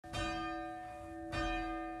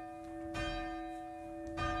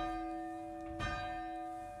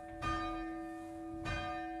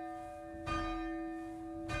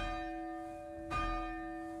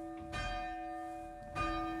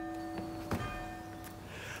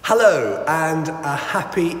Hello and a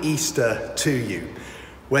happy Easter to you.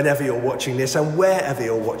 Whenever you're watching this and wherever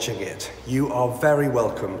you're watching it, you are very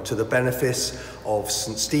welcome to the Benefice of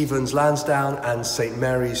St Stephen's, Lansdown and St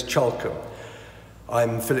Mary's, Charlcombe.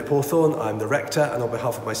 I'm Philip Hawthorn, I'm the rector, and on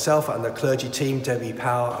behalf of myself and the clergy team, Debbie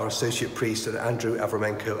Power, our associate priest, and Andrew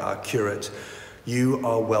Avramenko, our curate, you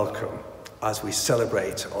are welcome as we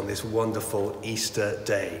celebrate on this wonderful Easter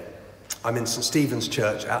day. I'm in St Stephen's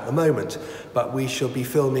Church at the moment, but we shall be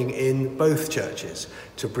filming in both churches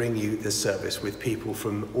to bring you this service with people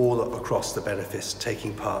from all across the benefice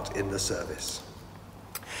taking part in the service.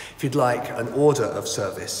 If you'd like an order of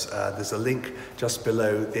service, there's a link just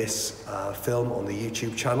below this film on the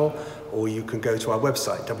YouTube channel, or you can go to our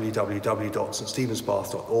website,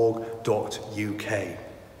 www.ststevensbath.org.uk.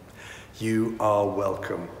 You are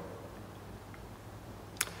welcome.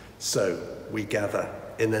 So we gather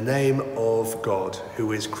in the name of God,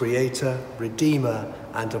 who is Creator, Redeemer,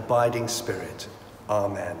 and Abiding Spirit.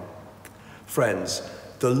 Amen. Friends,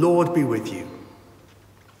 the Lord be with you.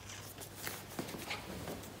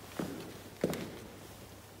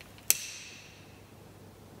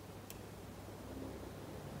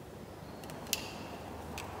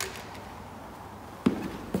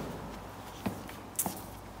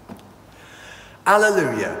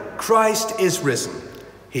 Alleluia, Christ is risen.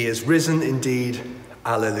 He is risen indeed.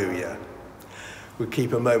 Alleluia. We'll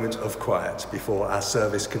keep a moment of quiet before our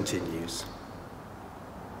service continues.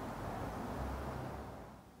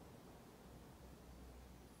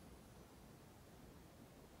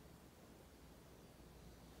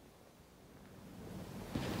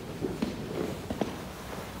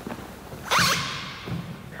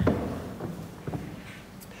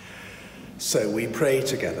 So we pray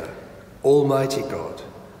together. Almighty God,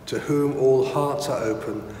 to whom all hearts are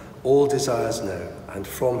open, all desires known, and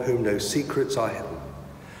from whom no secrets are hidden,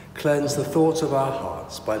 cleanse the thoughts of our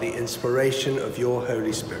hearts by the inspiration of your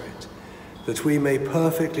Holy Spirit, that we may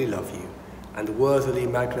perfectly love you and worthily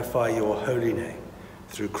magnify your holy name,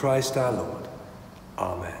 through Christ our Lord.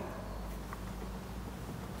 Amen.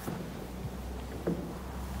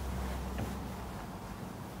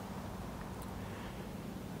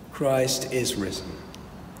 Christ is risen.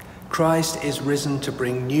 Christ is risen to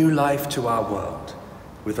bring new life to our world,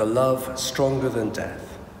 with a love stronger than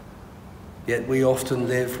death. Yet we often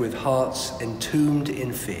live with hearts entombed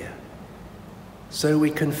in fear. So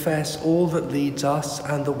we confess all that leads us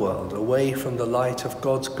and the world away from the light of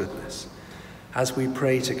God's goodness as we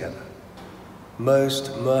pray together.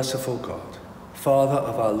 Most merciful God, Father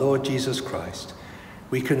of our Lord Jesus Christ,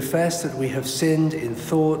 we confess that we have sinned in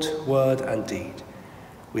thought, word, and deed.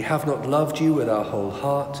 We have not loved you with our whole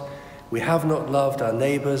heart. We have not loved our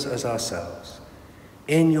neighbours as ourselves.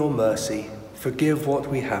 In your mercy, forgive what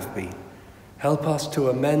we have been. Help us to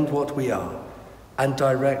amend what we are and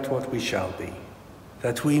direct what we shall be,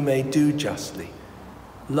 that we may do justly,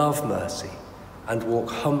 love mercy, and walk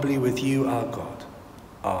humbly with you, our God.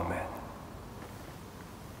 Amen.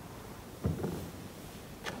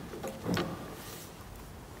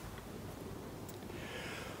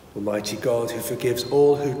 Almighty God, who forgives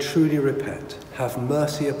all who truly repent, have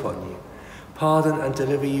mercy upon you, pardon and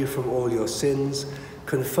deliver you from all your sins,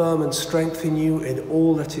 confirm and strengthen you in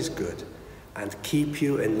all that is good, and keep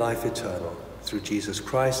you in life eternal, through Jesus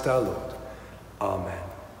Christ our Lord. Amen.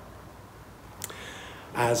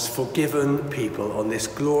 As forgiven people on this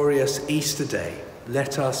glorious Easter day,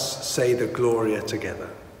 let us say the Gloria together.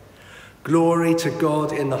 Glory to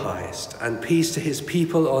God in the highest, and peace to his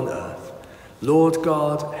people on earth. Lord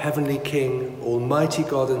God, Heavenly King, Almighty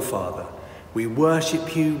God and Father, we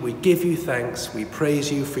worship you, we give you thanks, we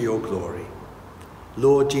praise you for your glory.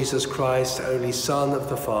 Lord Jesus Christ, only Son of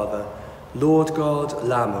the Father, Lord God,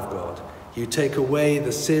 Lamb of God, you take away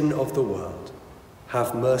the sin of the world.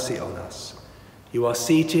 Have mercy on us. You are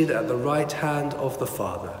seated at the right hand of the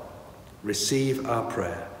Father. Receive our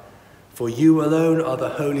prayer. For you alone are the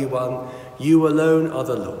Holy One, you alone are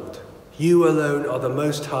the Lord. You alone are the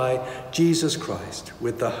Most High, Jesus Christ,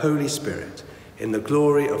 with the Holy Spirit, in the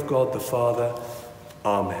glory of God the Father.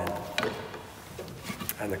 Amen.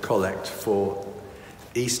 And a collect for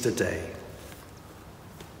Easter Day.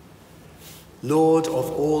 Lord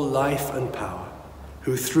of all life and power,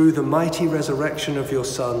 who through the mighty resurrection of your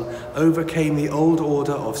Son overcame the old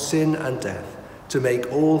order of sin and death to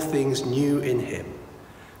make all things new in him,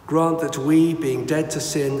 grant that we, being dead to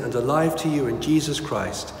sin and alive to you in Jesus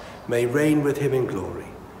Christ, may reign with him in glory,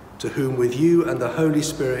 to whom with you and the Holy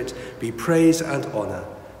Spirit be praise and honour,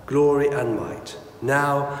 glory and might,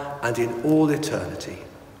 now and in all eternity.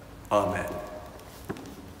 Amen.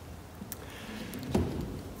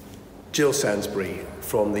 Jill Sansbury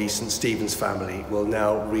from the St Stephen's family will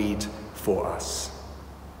now read for us.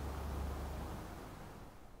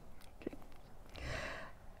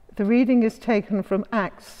 The reading is taken from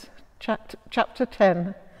Acts chapter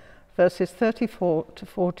 10, verses 34 to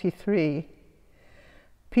 43.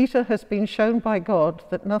 Peter has been shown by God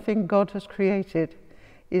that nothing God has created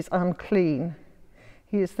is unclean.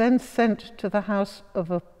 He is then sent to the house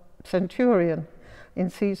of a centurion in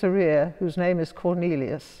Caesarea, whose name is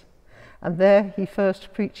Cornelius, and there he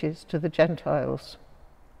first preaches to the Gentiles.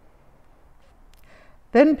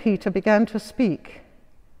 Then Peter began to speak.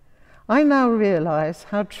 I now realize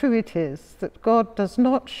how true it is that God does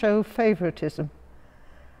not show favoritism,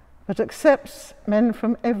 but accepts men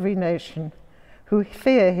from every nation who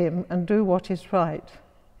fear him and do what is right.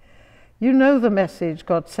 You know the message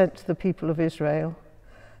God sent to the people of Israel,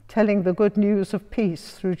 telling the good news of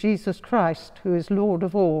peace through Jesus Christ, who is Lord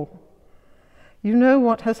of all. You know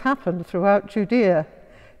what has happened throughout Judea,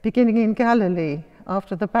 beginning in Galilee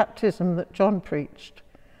after the baptism that John preached,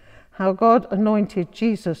 how God anointed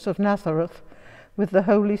Jesus of Nazareth with the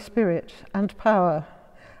Holy Spirit and power,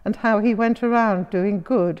 and how he went around doing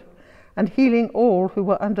good and healing all who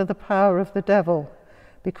were under the power of the devil,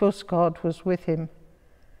 because God was with him.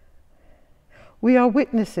 We are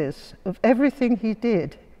witnesses of everything he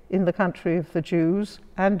did in the country of the Jews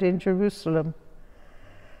and in Jerusalem.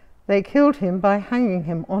 They killed him by hanging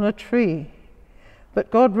him on a tree,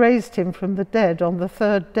 but God raised him from the dead on the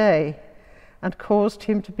third day and caused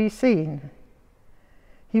him to be seen.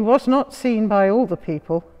 He was not seen by all the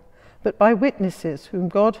people, but by witnesses whom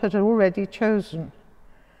God had already chosen,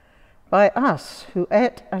 by us who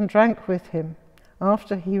ate and drank with him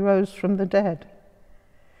after he rose from the dead.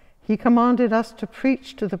 He commanded us to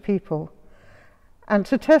preach to the people and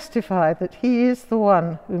to testify that he is the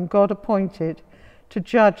one whom God appointed to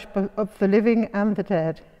judge of the living and the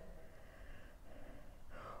dead.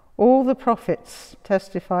 All the prophets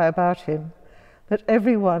testify about him, that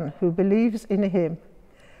everyone who believes in him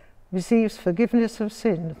receives forgiveness of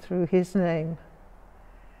sin through his name.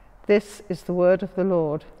 This is the word of the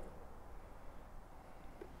Lord.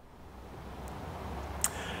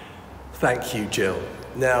 Thank you, Jill.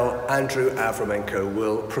 Now, Andrew Avramenko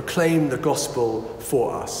will proclaim the gospel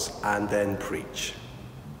for us and then preach.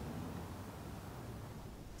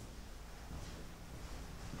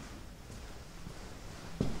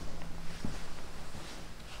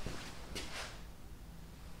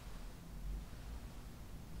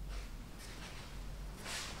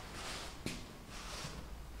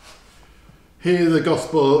 Hear the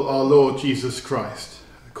gospel of our Lord Jesus Christ,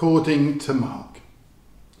 according to Mark.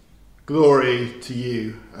 Glory to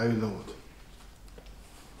you, O Lord.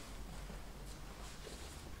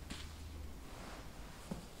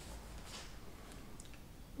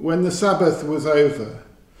 When the Sabbath was over,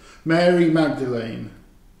 Mary Magdalene,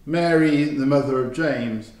 Mary the mother of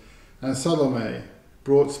James, and Salome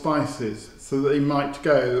brought spices so that they might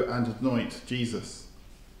go and anoint Jesus.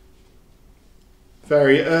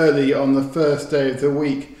 Very early on the first day of the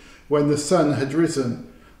week, when the sun had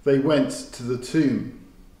risen, they went to the tomb.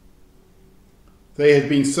 They had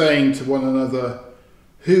been saying to one another,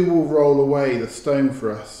 "Who will roll away the stone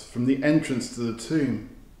for us from the entrance to the tomb?"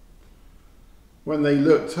 When they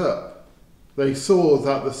looked up, they saw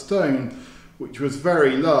that the stone, which was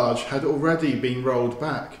very large, had already been rolled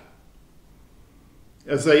back.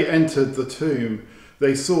 As they entered the tomb,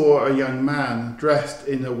 they saw a young man dressed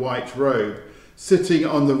in a white robe, sitting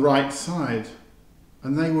on the right side,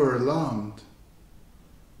 and they were alarmed.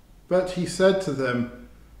 But he said to them,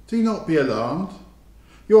 "Do not be alarmed.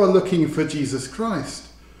 You are looking for Jesus Christ,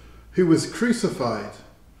 who was crucified.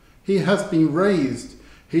 He has been raised.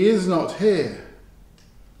 He is not here.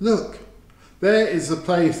 Look, there is the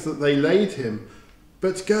place that they laid him.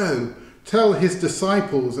 But go, tell his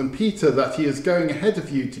disciples and Peter that he is going ahead of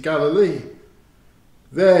you to Galilee.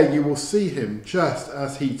 There you will see him, just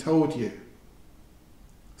as he told you."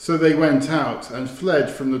 So they went out and fled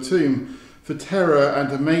from the tomb, for terror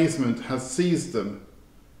and amazement had seized them.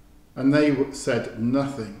 And they said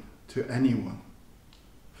nothing to anyone,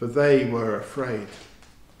 for they were afraid.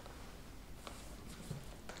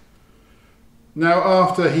 Now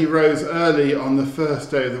after he rose early on the first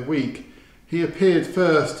day of the week, he appeared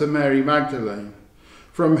first to Mary Magdalene,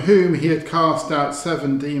 from whom he had cast out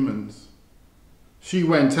 7 demons. She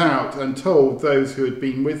went out and told those who had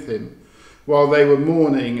been with him, while they were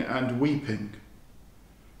mourning and weeping.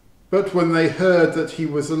 But when they heard that he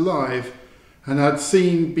was alive, and had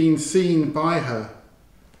been seen by her,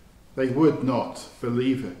 they would not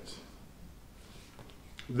believe it.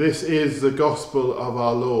 This is the gospel of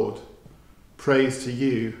our Lord. Praise to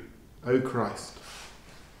you, O Christ.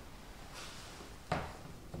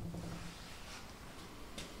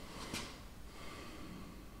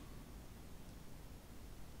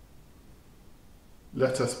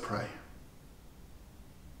 Let us pray.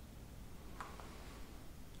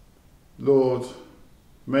 Lord,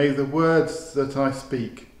 may the words that I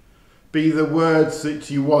speak be the words that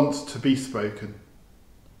you want to be spoken.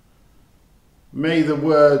 May the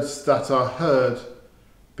words that are heard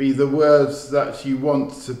be the words that you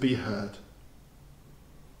want to be heard.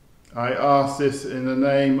 I ask this in the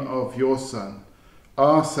name of your Son,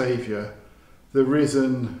 our Saviour, the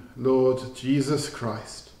risen Lord Jesus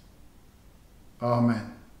Christ.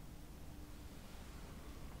 Amen.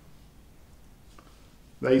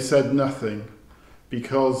 They said nothing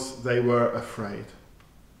because they were afraid.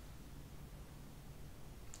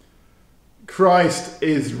 Christ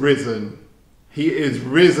is risen. He is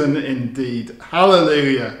risen indeed.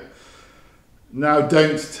 Hallelujah. Now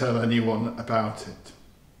don't tell anyone about it.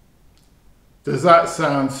 Does that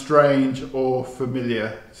sound strange or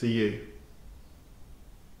familiar to you?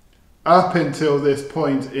 Up until this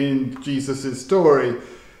point in Jesus' story,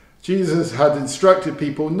 Jesus had instructed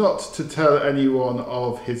people not to tell anyone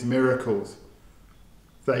of his miracles.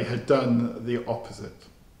 They had done the opposite.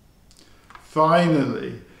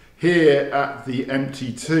 Finally, here at the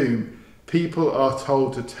empty tomb, people are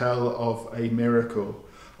told to tell of a miracle,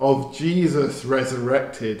 of Jesus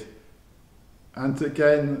resurrected, and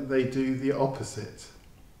again they do the opposite.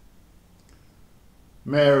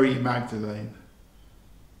 Mary Magdalene,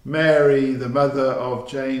 Mary, the mother of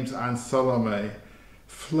James and Salome,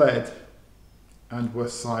 fled and were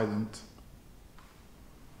silent.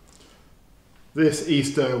 This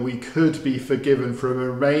Easter we could be forgiven for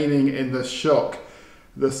remaining in the shock,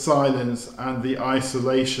 the silence and the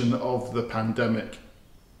isolation of the pandemic.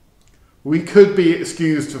 We could be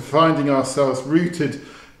excused for finding ourselves rooted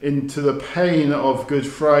into the pain of Good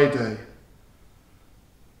Friday.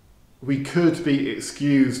 We could be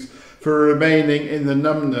excused for remaining in the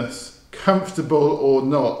numbness, comfortable or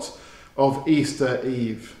not, of Easter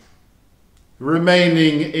Eve,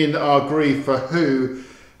 remaining in our grief for who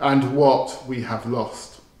and what we have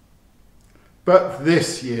lost. But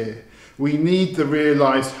this year, we need the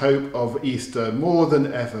realised hope of Easter more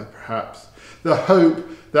than ever, perhaps, the hope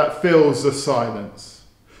that fills the silence,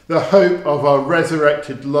 the hope of our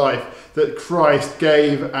resurrected life that Christ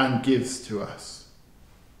gave and gives to us.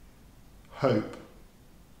 Hope.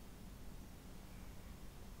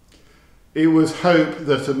 It was hope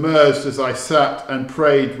that emerged as I sat and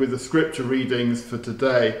prayed with the scripture readings for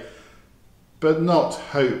today, but not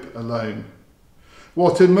hope alone.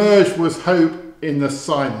 What emerged was hope in the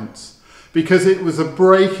silence, because it was a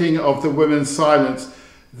breaking of the women's silence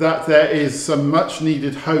that there is some much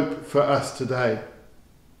needed hope for us today.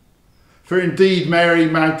 For indeed Mary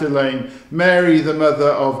Magdalene, Mary the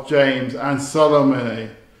mother of James and Salome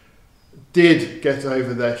did get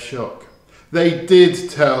over their shock. They did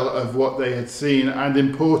tell of what they had seen and,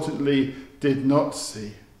 importantly, did not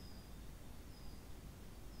see.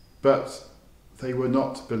 But they were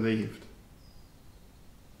not believed.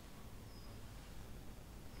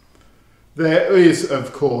 There is,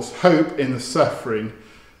 of course, hope in the suffering,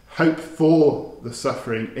 hope for the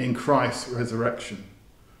suffering in Christ's resurrection.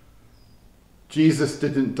 Jesus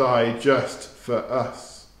didn't die just for us,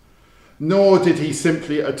 nor did he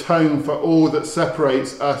simply atone for all that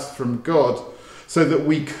separates us from God so that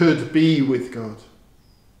we could be with God.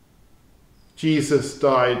 Jesus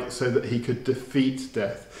died so that he could defeat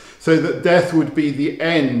death, so that death would be the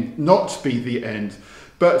end, not be the end,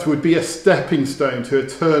 but would be a stepping stone to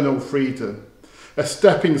eternal freedom, a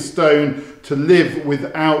stepping stone to live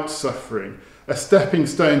without suffering, a stepping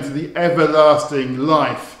stone to the everlasting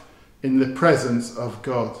life in the presence of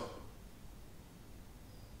God.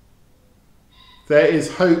 There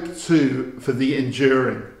is hope too for the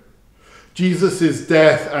enduring. Jesus'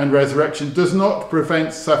 death and resurrection does not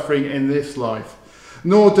prevent suffering in this life,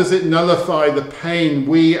 nor does it nullify the pain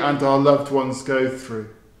we and our loved ones go through.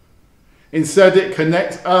 Instead, it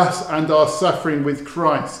connects us and our suffering with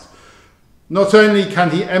Christ. Not only can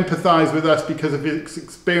he empathise with us because of his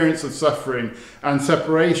experience of suffering and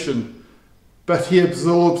separation, but he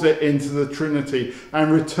absorbs it into the Trinity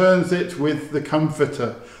and returns it with the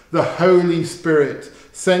Comforter, the Holy Spirit,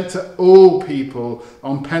 sent to all people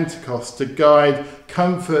on Pentecost to guide,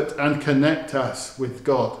 comfort and connect us with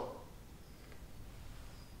God.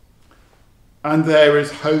 And there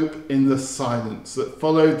is hope in the silence that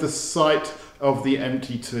followed the sight of the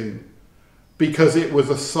empty tomb, because it was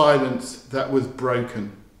a silence that was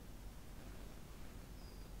broken.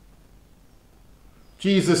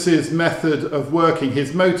 Jesus' method of working,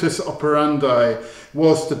 his modus operandi,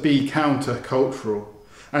 was to be countercultural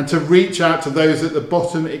and to reach out to those at the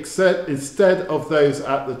bottom instead of those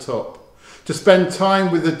at the top, to spend time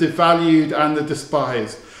with the devalued and the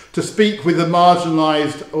despised, to speak with the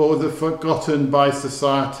marginalised or the forgotten by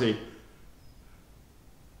society.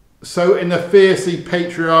 So in a fiercely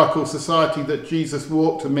patriarchal society that Jesus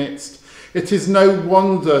walked amidst, it is no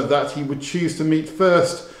wonder that he would choose to meet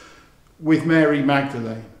first with Mary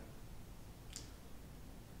Magdalene.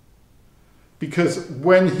 Because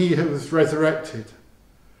when he was resurrected,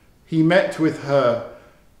 he met with her,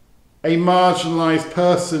 a marginalised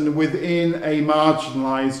person within a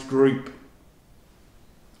marginalised group.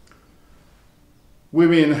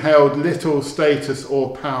 Women held little status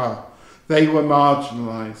or power. They were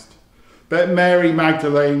marginalised. But Mary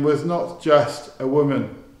Magdalene was not just a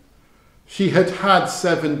woman. She had had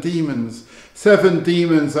 7 demons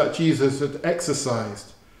that Jesus had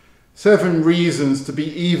exorcised, 7 reasons to be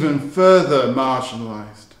even further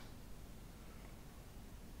marginalised.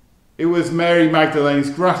 It was Mary Magdalene's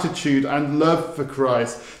gratitude and love for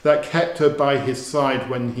Christ that kept her by his side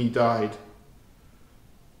when he died,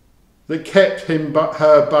 that kept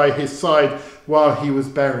her by his side while he was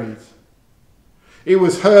buried. It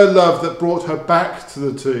was her love that brought her back to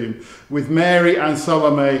the tomb with Mary and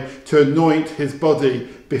Salome to anoint his body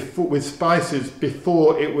with spices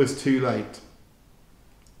before it was too late.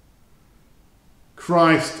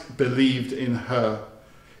 Christ believed in her,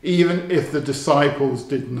 even if the disciples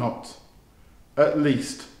did not, at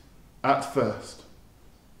least at first.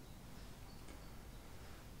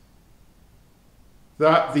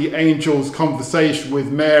 That the angel's conversation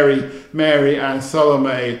with Mary and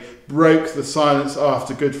Salome broke the silence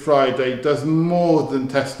after Good Friday does more than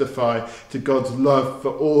testify to God's love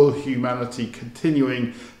for all humanity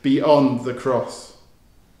continuing beyond the cross.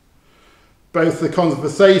 Both the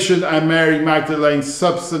conversation and Mary Magdalene's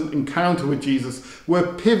subsequent encounter with Jesus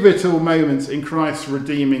were pivotal moments in Christ's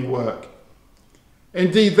redeeming work.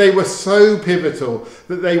 Indeed, they were so pivotal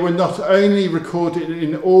that they were not only recorded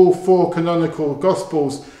in all 4 canonical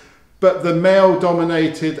Gospels, but the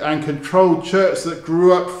male-dominated and controlled church that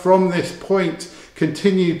grew up from this point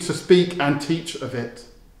continued to speak and teach of it.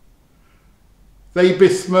 They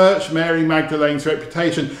besmirched Mary Magdalene's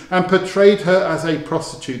reputation and portrayed her as a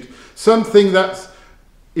prostitute, something that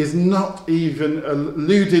is not even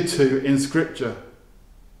alluded to in Scripture.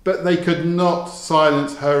 But they could not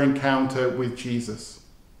silence her encounter with Jesus.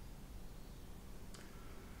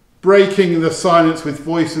 Breaking the silence with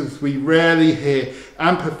voices we rarely hear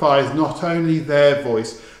amplifies not only their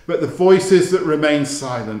voice, but the voices that remain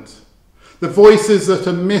silent. The voices that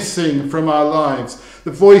are missing from our lives.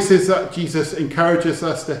 The voices that Jesus encourages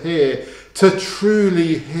us to hear, to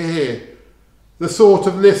truly hear. The sort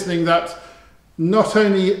of listening that not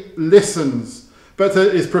only listens, but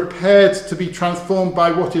that is prepared to be transformed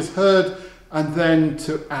by what is heard and then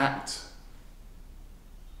to act.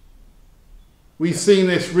 We've seen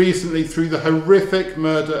this recently through the horrific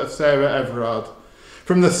murder of Sarah Everard.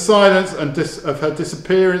 From the silence of her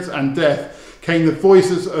disappearance and death came the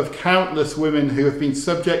voices of countless women who have been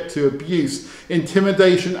subject to abuse,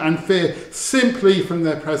 intimidation and fear simply from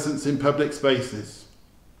their presence in public spaces.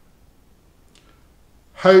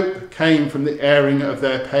 Hope came from the airing of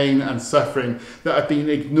their pain and suffering that had been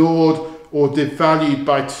ignored or devalued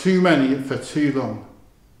by too many for too long.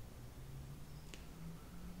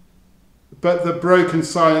 But the broken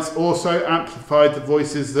silence also amplified the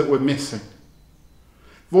voices that were missing.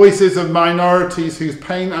 Voices of minorities whose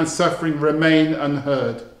pain and suffering remain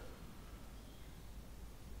unheard.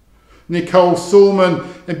 Nicole Sulman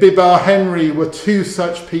and Bibar Henry were 2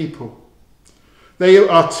 such people. They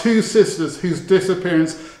are 2 sisters whose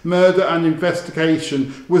disappearance, murder and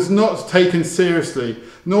investigation was not taken seriously,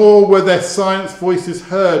 nor were their silent voices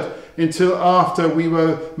heard until after we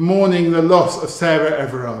were mourning the loss of Sarah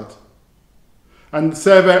Everard. And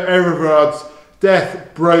Sarah Everard's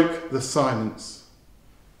death broke the silence.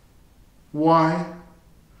 Why?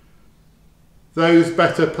 Those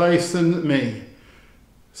better placed than me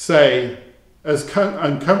say, as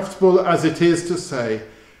uncomfortable as it is to say,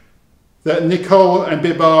 that Nicole and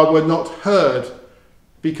Bibar were not heard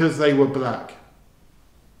because they were black.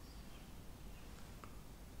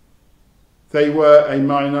 They were a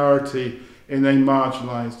minority in a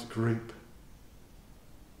marginalised group.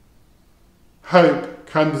 Hope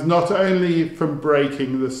comes not only from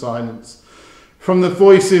breaking the silence, from the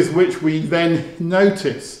voices which we then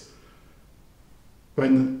notice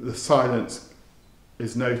when the silence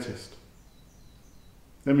is noticed.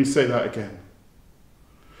 Let me say that again.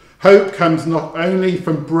 Hope comes not only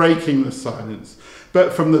from breaking the silence,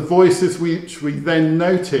 but from the voices which we then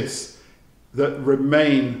notice that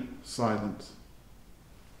remain silent.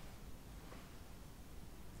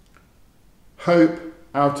 Hope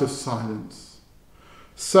out of silence,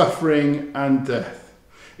 suffering and death.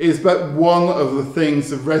 is but one of the things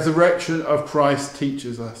the resurrection of Christ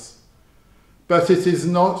teaches us. But it is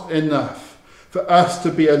not enough for us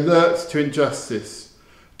to be alert to injustice,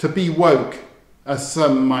 to be woke, as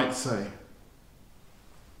some might say.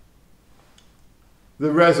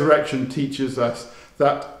 The resurrection teaches us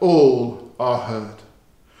that all are heard,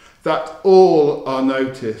 that all are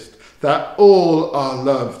noticed, that all are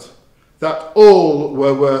loved, that all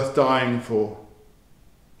were worth dying for.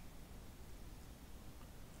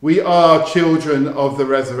 We are children of the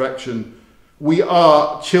resurrection. We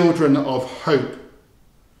are children of hope.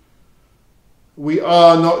 We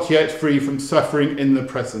are not yet free from suffering in the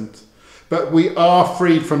present, but we are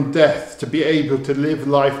freed from death to be able to live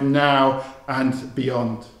life now and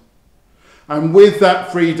beyond. And with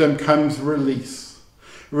that freedom comes release.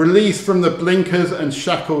 Release from the blinkers and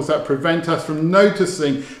shackles that prevent us from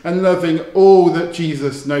noticing and loving all that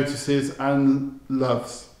Jesus notices and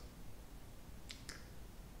loves.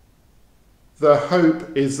 The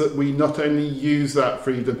hope is that we not only use that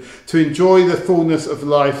freedom to enjoy the fullness of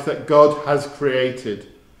life that God has created,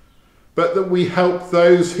 but that we help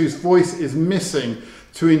those whose voice is missing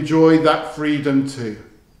to enjoy that freedom too.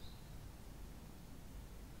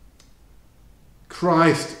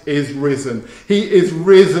 Christ is risen. He is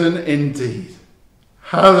risen indeed.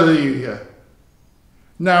 Hallelujah.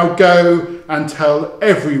 Now go and tell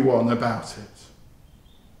everyone about it.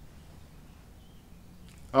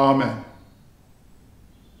 Amen.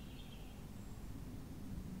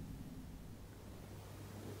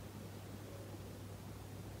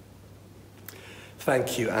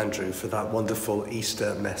 Thank you, Andrew, for that wonderful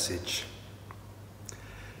Easter message.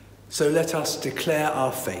 So let us declare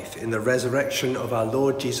our faith in the resurrection of our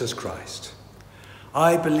Lord Jesus Christ.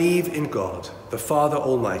 I believe in God, the Father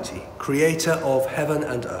Almighty, creator of heaven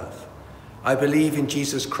and earth. I believe in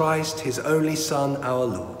Jesus Christ, his only Son, our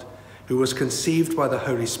Lord, who was conceived by the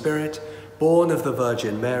Holy Spirit, born of the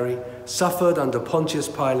Virgin Mary, suffered under Pontius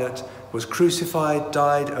Pilate, was crucified,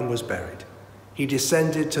 died, and was buried. He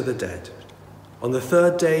descended to the dead. On the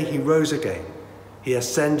third day he rose again. He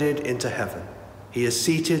ascended into heaven. He is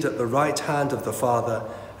seated at the right hand of the Father,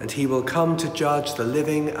 and he will come to judge the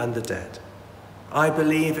living and the dead. I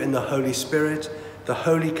believe in the Holy Spirit, the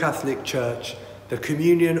Holy Catholic Church, the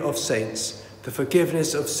communion of saints, the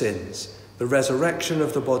forgiveness of sins, the resurrection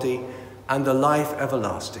of the body, and the life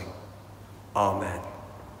everlasting. Amen.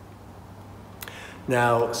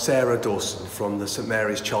 Now, Sarah Dawson from the St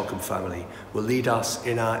Mary's Charlcombe family will lead us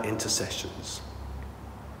in our intercessions.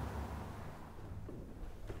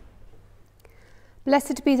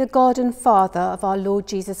 Blessed be the God and Father of our Lord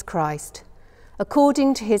Jesus Christ.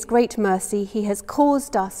 According to his great mercy, he has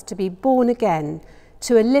caused us to be born again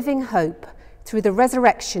to a living hope through the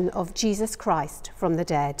resurrection of Jesus Christ from the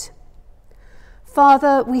dead.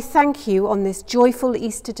 Father, we thank you on this joyful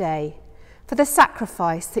Easter day for the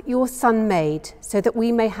sacrifice that your Son made so that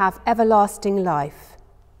we may have everlasting life.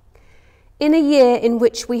 In a year in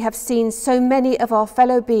which we have seen so many of our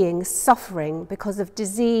fellow beings suffering because of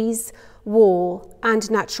disease, war, and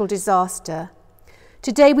natural disaster,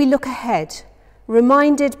 today we look ahead,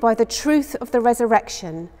 reminded by the truth of the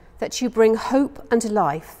resurrection that you bring hope and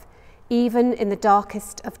life, even in the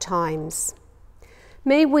darkest of times.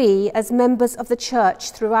 May we, as members of the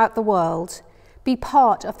Church throughout the world, be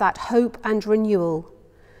part of that hope and renewal,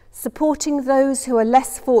 supporting those who are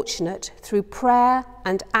less fortunate through prayer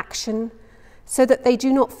and action, so that they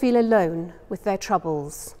do not feel alone with their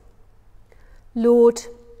troubles. Lord,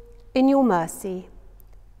 in your mercy,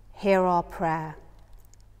 hear our prayer.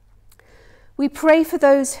 We pray for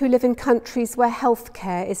those who live in countries where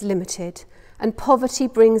healthcare is limited and poverty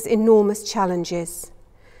brings enormous challenges.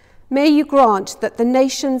 May you grant that the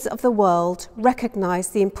nations of the world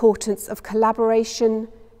recognise the importance of collaboration,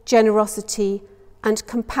 generosity, and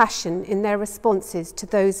compassion in their responses to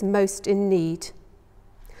those most in need.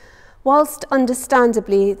 Whilst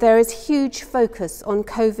understandably there is huge focus on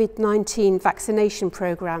COVID-19 vaccination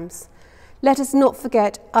programmes, let us not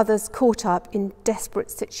forget others caught up in desperate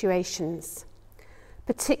situations,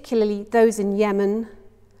 particularly those in Yemen,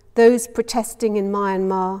 those protesting in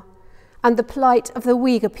Myanmar, and the plight of the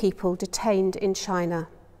Uyghur people detained in China.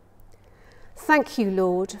 Thank you,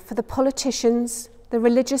 Lord, for the politicians, the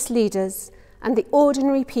religious leaders, and the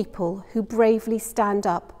ordinary people who bravely stand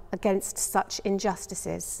up against such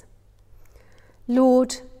injustices.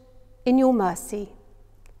 Lord, in your mercy,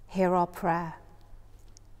 hear our prayer.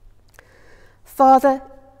 Father,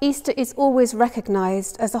 Easter is always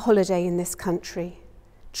recognised as a holiday in this country.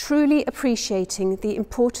 Truly appreciating the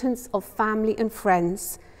importance of family and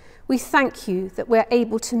friends, we thank you that we're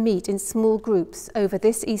able to meet in small groups over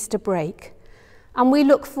this Easter break, and we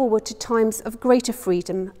look forward to times of greater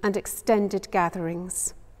freedom and extended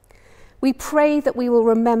gatherings. We pray that we will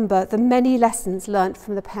remember the many lessons learnt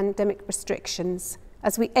from the pandemic restrictions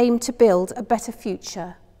as we aim to build a better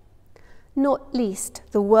future, not least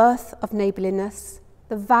the worth of neighbourliness,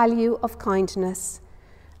 the value of kindness,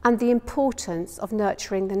 and the importance of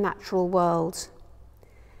nurturing the natural world.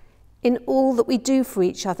 In all that we do for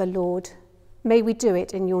each other, Lord, may we do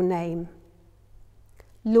it in your name.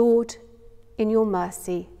 Lord, in your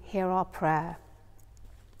mercy, hear our prayer.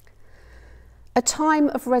 A time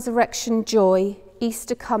of resurrection joy,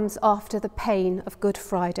 Easter comes after the pain of Good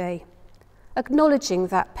Friday. Acknowledging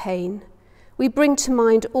that pain, we bring to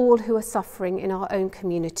mind all who are suffering in our own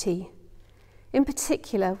community. In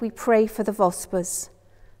particular, we pray for the Vospers,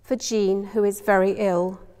 for Jean, who is very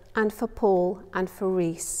ill, and for Paul and for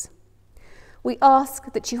Reese. We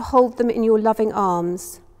ask that you hold them in your loving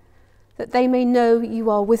arms, that they may know you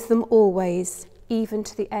are with them always, even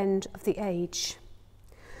to the end of the age.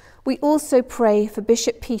 We also pray for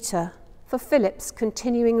Bishop Peter, for Philip's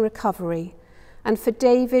continuing recovery, and for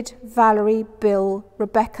David, Valerie, Bill,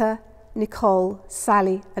 Rebecca, Nicole,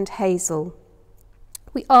 Sally and Hazel.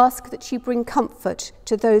 We ask that you bring comfort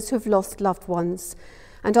to those who have lost loved ones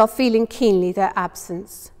and are feeling keenly their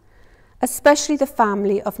absence, especially the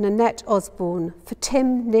family of Nanette Osborne, for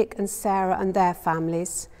Tim, Nick and Sarah and their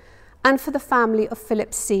families, and for the family of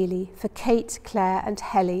Philip Seeley, for Kate, Claire and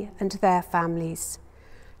Helly and their families.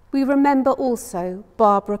 We remember also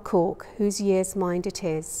Barbara Cork, whose year's mind it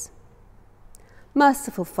is.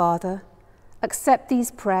 Merciful Father, accept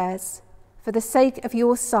these prayers for the sake of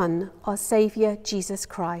your Son, our Saviour, Jesus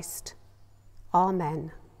Christ.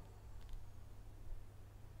 Amen.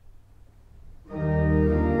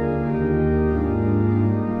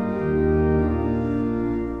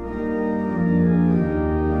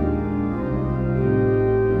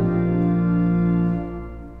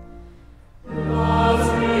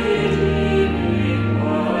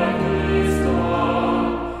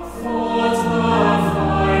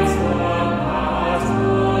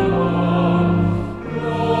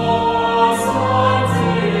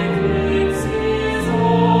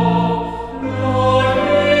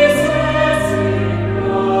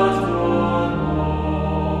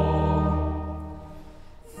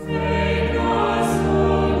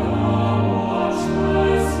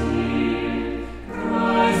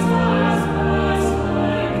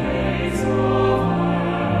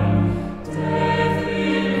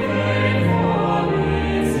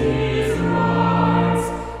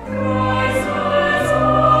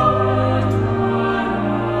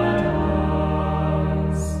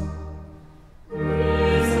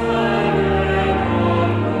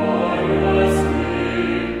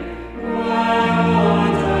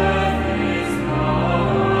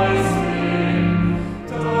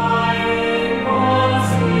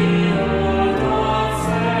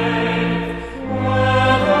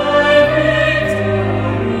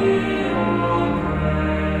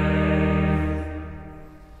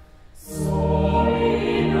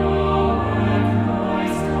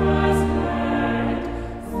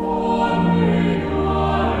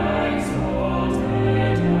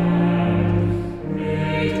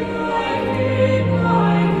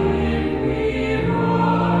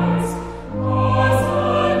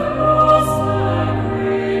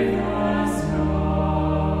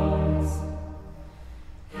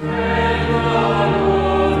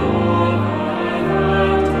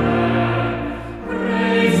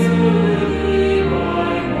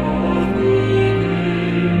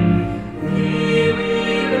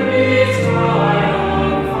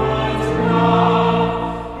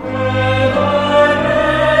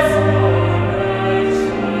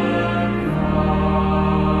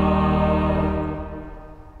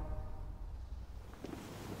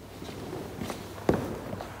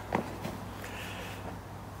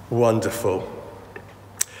 Wonderful.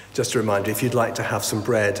 Just a reminder, if you'd like to have some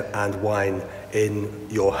bread and wine in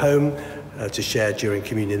your home to share during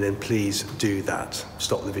communion, then please do that.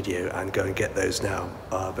 Stop the video and go and get those now.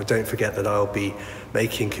 But don't forget that I'll be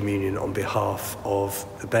making communion on behalf of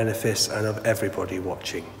the Benefice and of everybody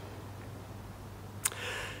watching.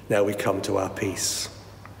 Now we come to our peace.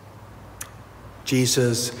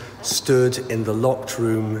 Jesus stood in the locked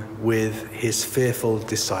room with his fearful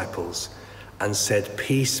disciples and said,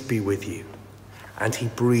 "Peace be with you." And he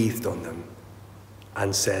breathed on them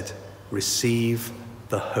and said, "Receive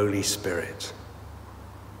the Holy Spirit."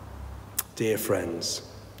 Dear friends,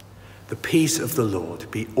 the peace of the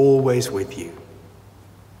Lord be always with you.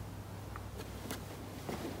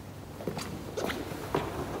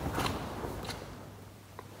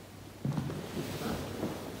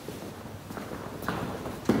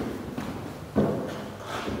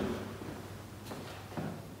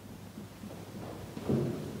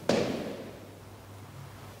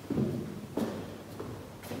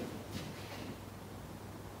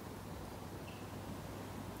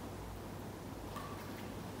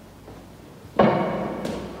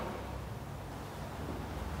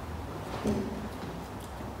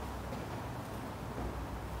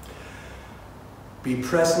 Be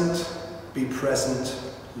present,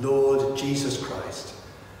 Lord Jesus Christ,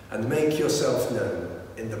 and make yourself known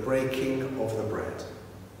in the breaking of the bread.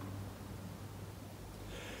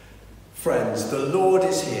 Friends, the Lord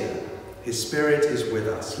is here. His Spirit is with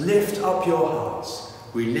us. Lift up your hearts.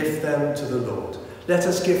 We lift them to the Lord. Let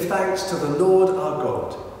us give thanks to the Lord our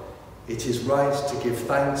God. It is right to give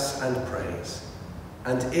thanks and praise.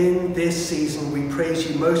 And in this season we praise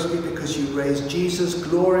you mostly because you raised Jesus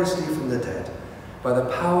gloriously from the dead by the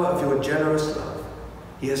power of your generous love.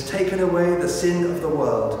 He has taken away the sin of the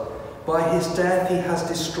world. By his death he has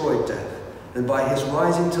destroyed death, and by his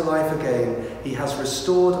rising to life again he has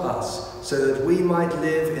restored us so that we might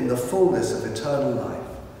live in the fullness of eternal life.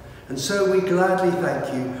 And so we gladly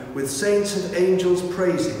thank you with saints and angels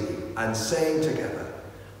praising you and saying together,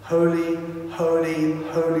 Holy, holy,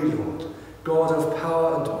 holy Lord, God of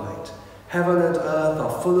power and might, heaven and earth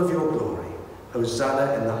are full of your glory.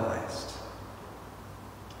 Hosanna in the highest.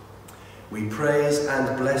 We praise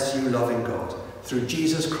and bless you, loving God, through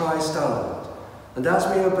Jesus Christ our Lord. And as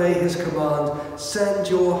we obey his command, send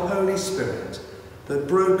your Holy Spirit, that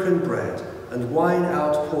broken bread and wine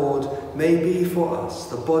outpoured may be for us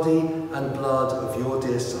the body and blood of your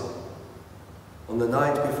dear Son. On the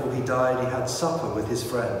night before he died, he had supper with his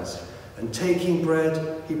friends, and taking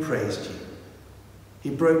bread, he praised you. He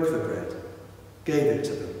broke the bread, gave it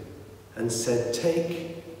to them, and said,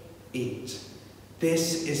 Take, eat.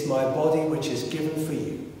 This is my body which is given for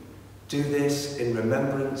you. Do this in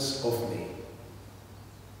remembrance of me.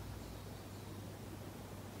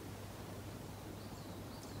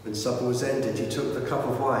 When supper was ended, he took the cup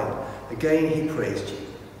of wine. Again he praised you,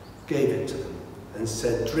 gave it to them, and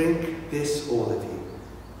said, Drink this, all of you.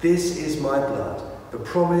 This is my blood, the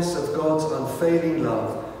promise of God's unfailing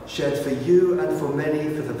love, shed for you and for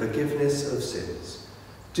many for the forgiveness of sins.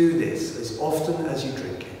 Do this as often as you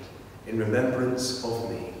drink it, in remembrance of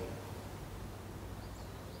me.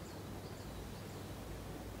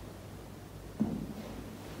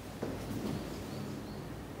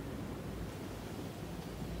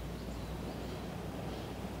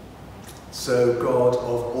 So, God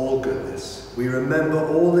of all goodness, we remember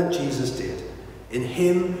all that Jesus did. In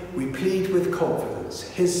him we plead with confidence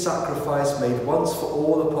his sacrifice made once for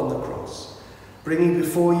all upon the cross. Bringing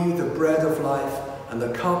before you the bread of life and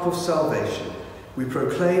the cup of salvation, we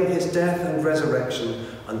proclaim his death and resurrection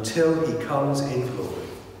until he comes in glory.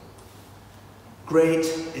 Great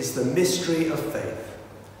is the mystery of faith.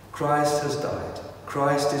 Christ has died.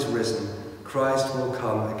 Christ is risen. Christ will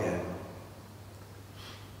come again.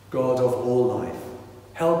 God of all life,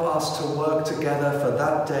 help us to work together for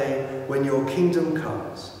that day when your kingdom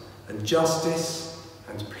comes, and justice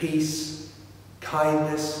and peace,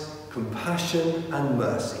 kindness, compassion and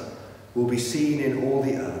mercy will be seen in all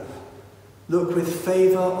the earth. Look with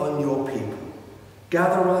favour on your people.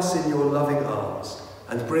 Gather us in your loving arms,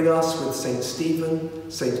 and bring us with St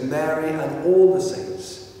Stephen, St Mary and all the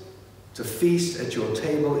saints to feast at your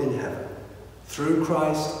table in heaven. Through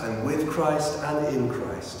Christ and with Christ and in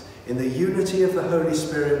Christ, in the unity of the Holy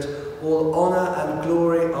Spirit, all honour and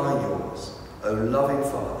glory are yours, O loving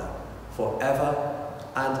Father, for ever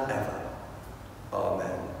and ever.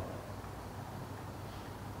 Amen.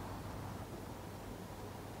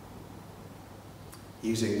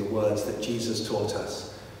 Using the words that Jesus taught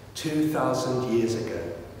us 2,000 years ago,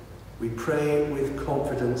 we pray with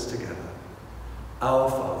confidence together. Our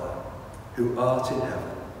Father, who art in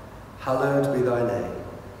heaven, hallowed be thy name.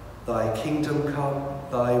 Thy kingdom come,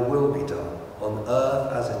 thy will be done, on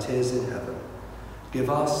earth as it is in heaven. Give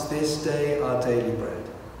us this day our daily bread,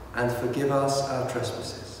 and forgive us our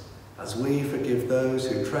trespasses, as we forgive those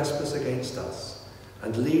who trespass against us.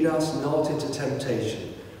 And lead us not into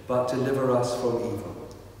temptation, but deliver us from evil.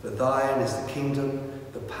 For thine is the kingdom,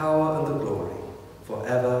 the power and the glory, for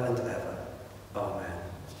ever and ever. Amen.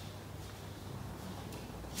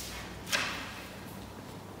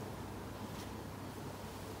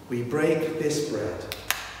 We break this bread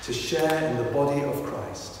to share in the body of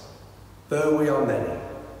Christ. Though we are many,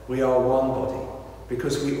 we are one body,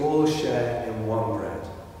 because we all share in one bread.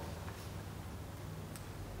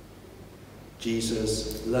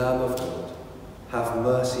 Jesus, Lamb of God, have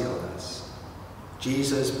mercy on us.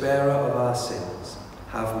 Jesus, bearer of our sins,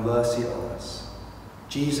 have mercy on us.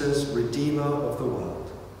 Jesus, Redeemer of the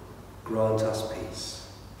world, grant us peace.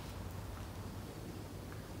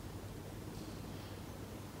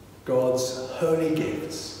 God's holy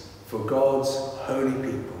gifts for God's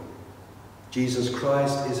holy people. Jesus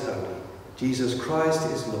Christ is holy. Jesus Christ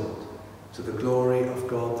is Lord, to the glory of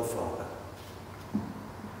God the Father.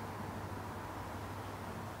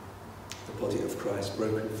 The body of Christ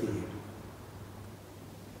broken for you.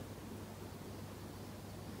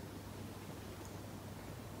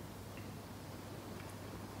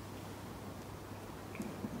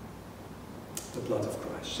 blood of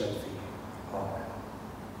Christ shed for you. Amen.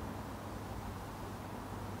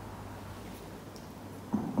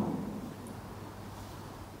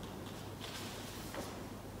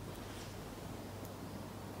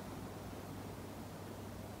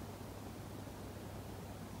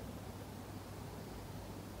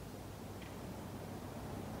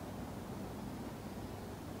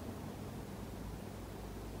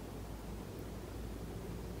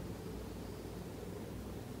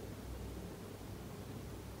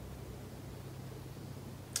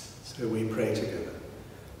 So we pray together.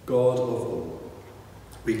 God of all,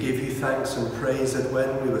 we give you thanks and praise that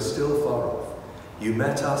when we were still far off, you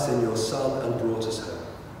met us in your Son and brought us home.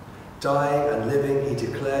 Dying and living, he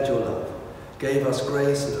declared your love, gave us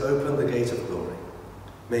grace and opened the gate of glory.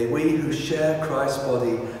 May we who share Christ's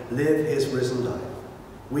body live his risen life.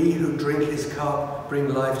 We who drink his cup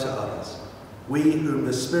bring life to others. We whom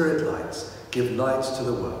the Spirit lights give light to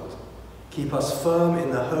the world. Keep us firm in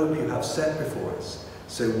the hope you have set before us,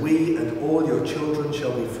 so we and all your children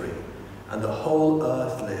shall be free, and the whole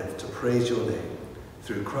earth live to praise your name.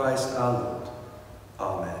 Through Christ our Lord.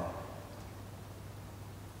 Amen.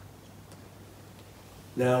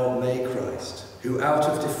 Now may Christ, who out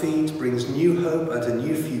of defeat brings new hope and a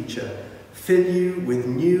new future, fill you with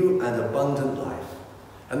new and abundant life.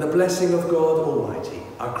 And the blessing of God Almighty,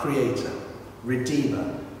 our Creator,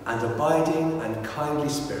 Redeemer, and abiding and kindly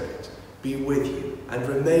Spirit, be with you and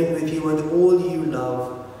remain with you and all you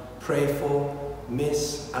love, pray for,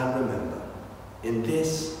 miss and remember in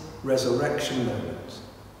this resurrection moment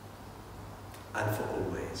and for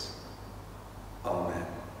always. Amen.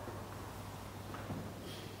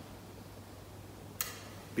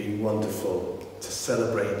 Been wonderful to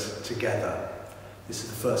celebrate together. This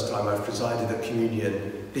is the first time I've presided at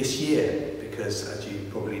communion this year because, as you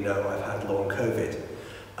probably know, I've had long COVID.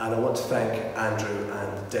 And I want to thank Andrew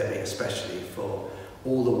and Debbie especially for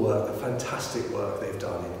all the work, the fantastic work they've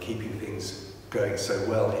done in keeping things going so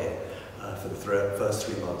well here for the first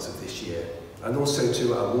 3 months of this year. And also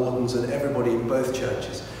to our wardens and everybody in both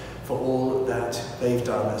churches for all that they've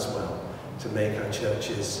done as well to make our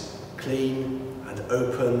churches clean and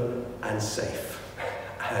open and safe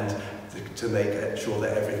and to make sure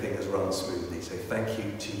that everything has run smoothly. So thank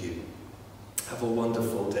you to you. Have a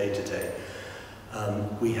wonderful day today.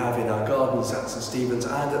 We have in our gardens at St Stephen's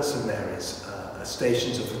and at St Mary's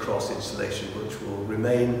Stations of the Cross installation which will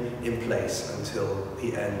remain in place until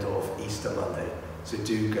the end of Easter Monday. So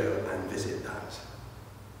do go and visit that.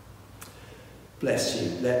 Bless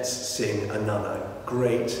you. Let's sing another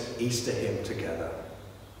great Easter hymn together.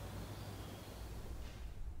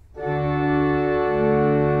 Amen.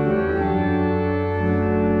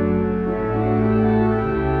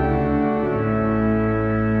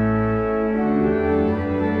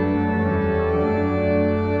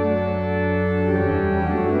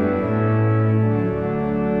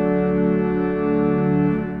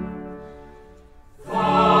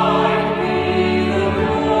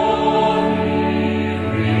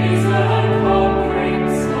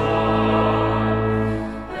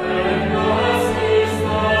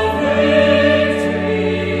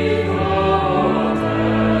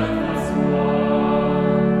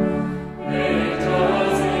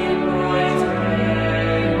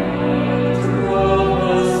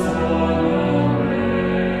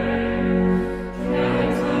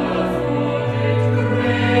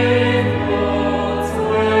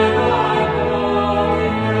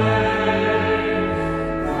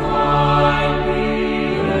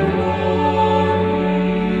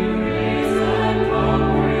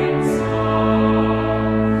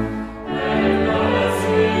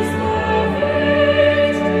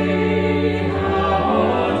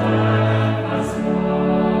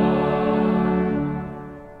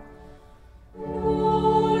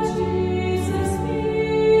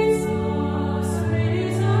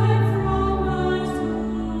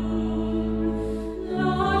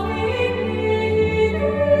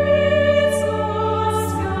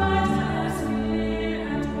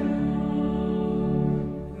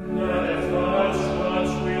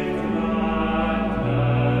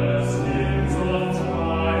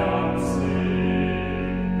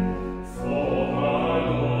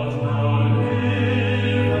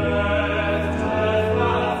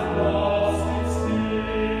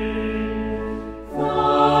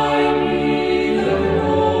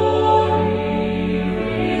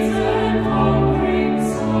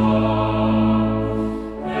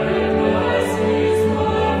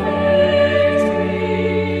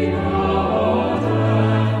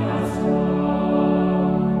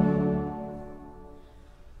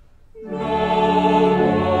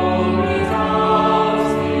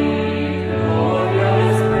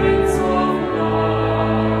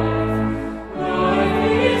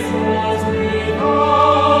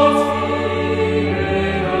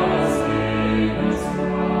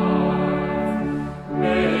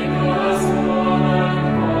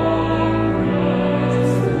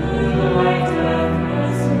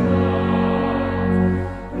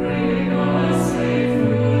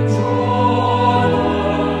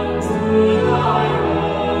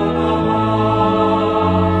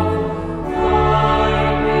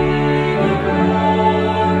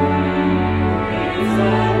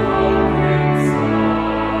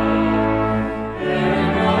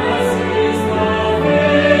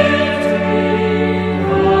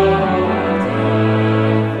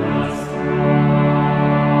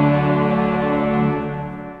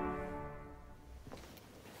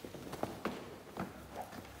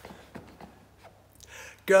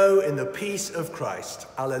 Go in the peace of Christ.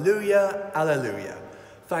 Alleluia, alleluia.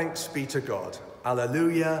 Thanks be to God.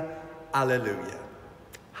 Alleluia, alleluia.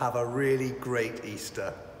 Have a really great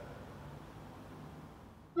Easter.